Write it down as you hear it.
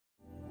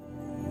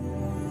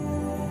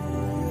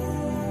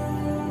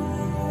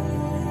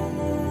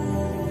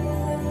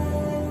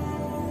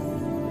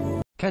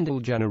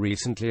Kendall Jenner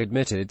recently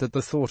admitted that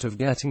the thought of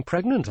getting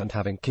pregnant and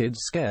having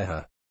kids scare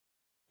her.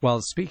 While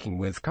speaking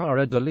with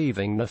Cara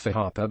Delevingne for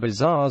Harper's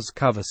Bazaar's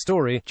cover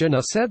story,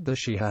 Jenner said that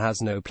she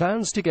has no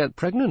plans to get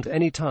pregnant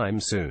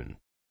anytime soon.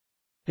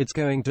 "It's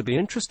going to be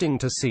interesting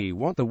to see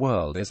what the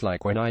world is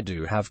like when I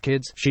do have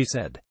kids," she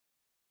said.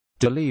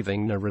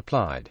 Delevingne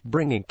replied,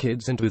 "Bringing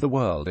kids into the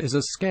world is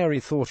a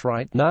scary thought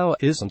right now,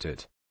 isn't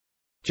it?"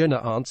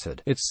 Jenner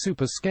answered, "It's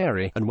super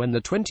scary, and when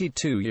the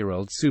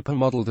 22-year-old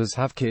supermodel does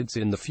have kids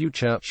in the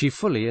future, she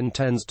fully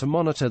intends to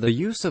monitor the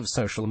use of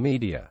social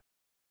media.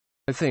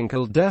 I think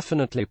I'll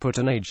definitely put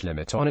an age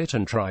limit on it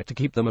and try to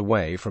keep them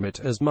away from it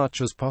as much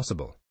as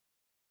possible.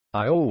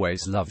 I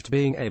always loved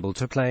being able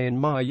to play in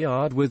my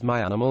yard with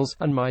my animals,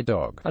 and my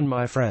dog, and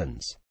my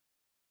friends.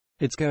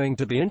 It's going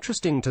to be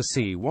interesting to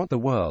see what the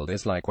world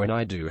is like when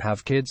I do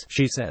have kids,"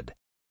 she said.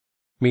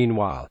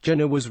 Meanwhile,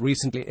 Jenner was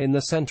recently in the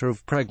center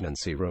of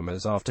pregnancy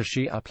rumors after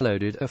she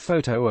uploaded a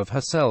photo of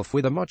herself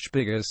with a much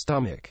bigger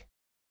stomach.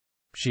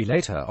 She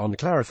later on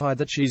clarified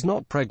that she's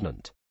not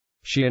pregnant.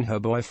 She and her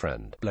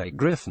boyfriend, Blake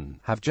Griffin,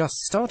 have just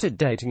started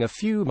dating a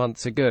few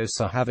months ago,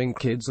 so having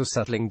kids or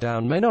settling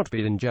down may not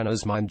be in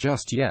Jenner's mind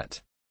just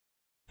yet.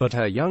 But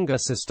her younger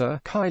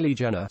sister, Kylie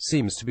Jenner,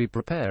 seems to be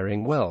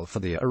preparing well for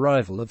the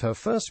arrival of her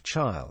first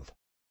child.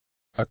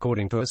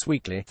 According to Us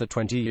Weekly, the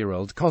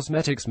 20-year-old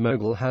cosmetics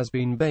mogul has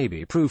been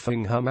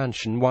baby-proofing her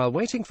mansion while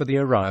waiting for the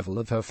arrival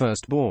of her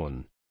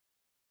firstborn.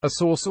 A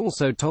source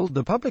also told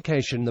the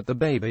publication that the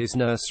baby's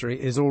nursery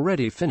is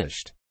already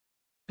finished.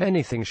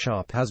 "Anything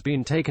sharp has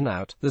been taken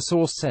out," the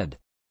source said.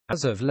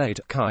 As of late,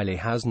 Kylie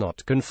has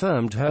not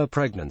confirmed her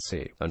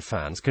pregnancy, and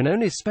fans can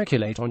only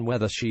speculate on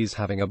whether she's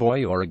having a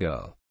boy or a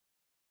girl.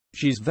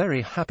 She's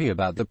very happy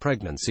about the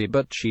pregnancy,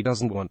 but she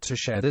doesn't want to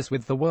share this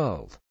with the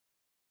world.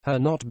 Her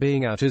not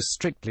being out is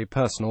strictly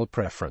personal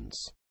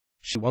preference.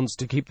 She wants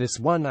to keep this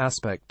one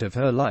aspect of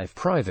her life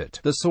private,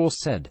 the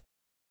source said.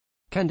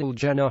 Kendall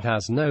Jenner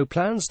has no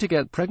plans to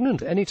get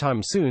pregnant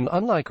anytime soon,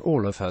 unlike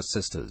all of her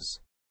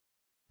sisters.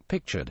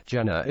 Pictured,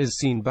 Jenner is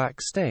seen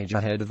backstage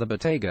ahead of the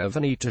Bottega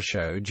Veneta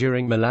show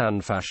during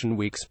Milan Fashion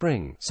Week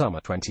Spring/Summer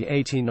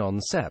 2018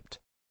 on Sept.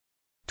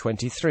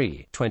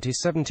 23,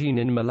 2017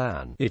 in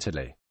Milan,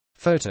 Italy.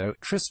 Photo,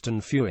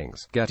 Tristan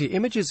Fewings, Getty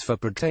Images for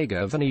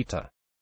Bottega Veneta.